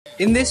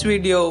In this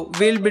video,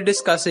 we'll be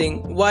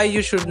discussing why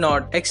you should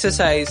not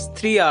exercise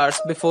 3 hours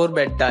before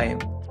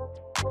bedtime.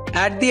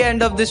 At the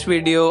end of this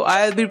video,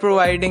 I'll be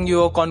providing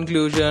you a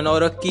conclusion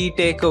or a key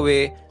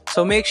takeaway,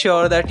 so make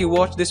sure that you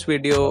watch this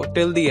video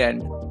till the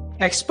end.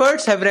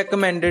 Experts have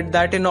recommended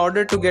that in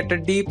order to get a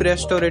deep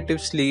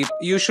restorative sleep,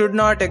 you should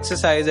not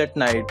exercise at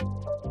night.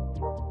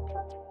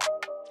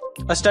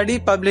 A study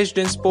published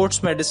in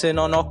Sports Medicine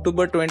on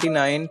October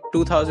 29,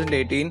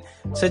 2018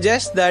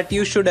 suggests that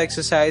you should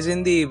exercise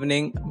in the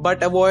evening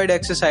but avoid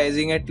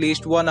exercising at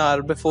least 1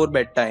 hour before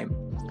bedtime.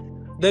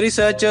 The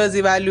researchers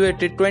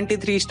evaluated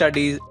 23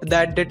 studies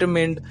that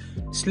determined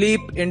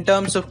sleep in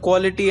terms of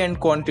quality and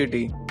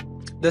quantity.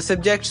 The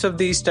subjects of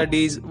these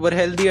studies were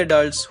healthy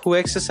adults who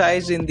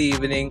exercised in the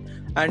evening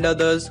and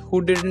others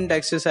who didn't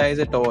exercise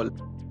at all.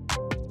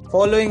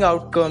 Following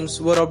outcomes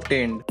were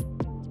obtained.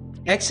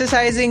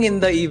 Exercising in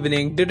the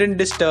evening didn't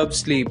disturb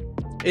sleep.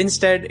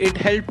 Instead, it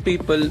helped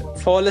people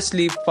fall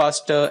asleep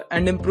faster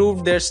and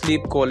improved their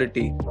sleep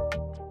quality.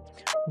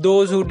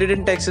 Those who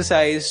didn't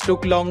exercise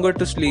took longer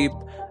to sleep,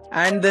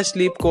 and their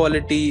sleep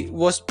quality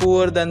was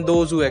poorer than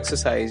those who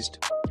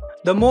exercised.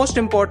 The most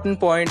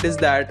important point is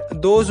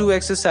that those who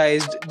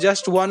exercised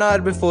just 1 hour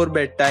before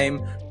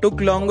bedtime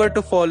took longer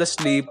to fall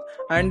asleep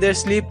and their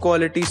sleep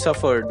quality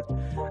suffered.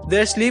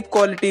 Their sleep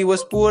quality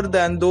was poorer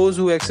than those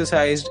who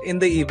exercised in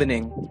the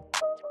evening.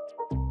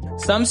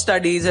 Some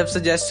studies have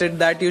suggested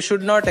that you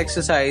should not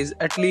exercise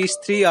at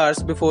least 3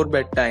 hours before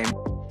bedtime.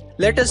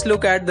 Let us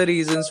look at the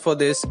reasons for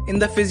this in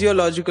the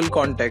physiological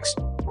context.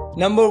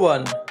 Number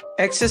 1.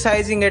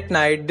 Exercising at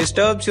night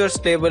disturbs your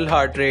stable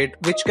heart rate,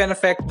 which can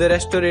affect the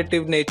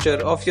restorative nature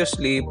of your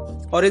sleep,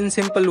 or in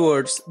simple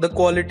words, the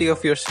quality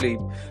of your sleep.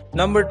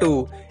 Number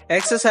 2.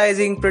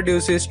 Exercising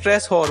produces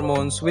stress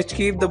hormones which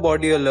keep the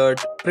body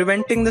alert,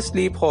 preventing the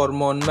sleep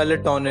hormone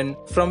melatonin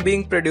from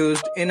being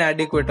produced in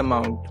adequate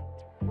amount.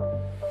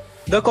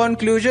 The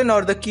conclusion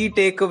or the key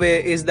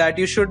takeaway is that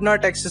you should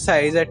not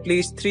exercise at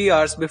least 3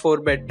 hours before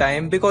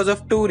bedtime because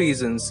of 2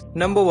 reasons.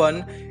 Number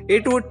 1,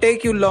 it would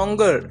take you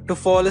longer to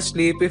fall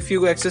asleep if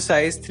you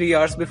exercise 3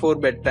 hours before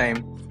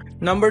bedtime.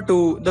 Number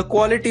 2, the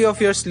quality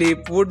of your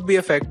sleep would be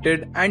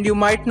affected and you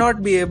might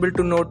not be able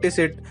to notice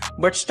it,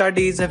 but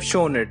studies have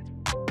shown it.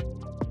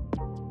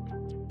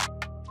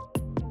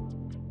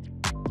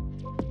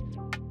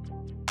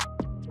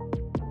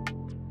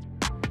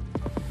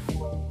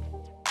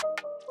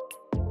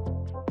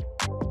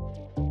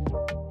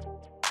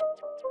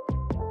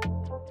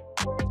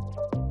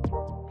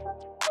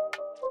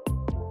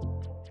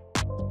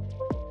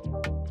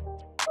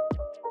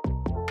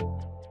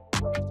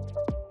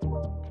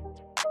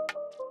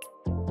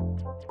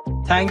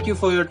 Thank you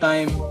for your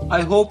time.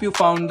 I hope you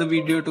found the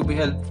video to be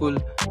helpful.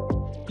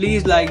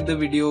 Please like the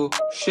video,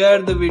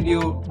 share the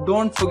video.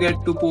 Don't forget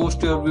to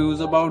post your views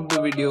about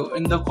the video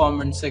in the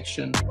comment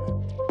section.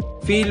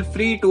 Feel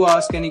free to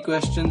ask any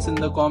questions in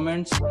the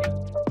comments.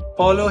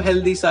 Follow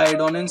Healthy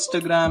Side on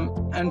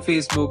Instagram and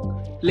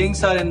Facebook.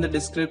 Links are in the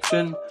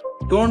description.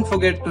 Don't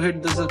forget to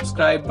hit the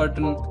subscribe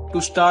button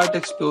to start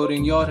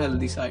exploring your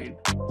healthy side.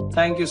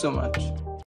 Thank you so much.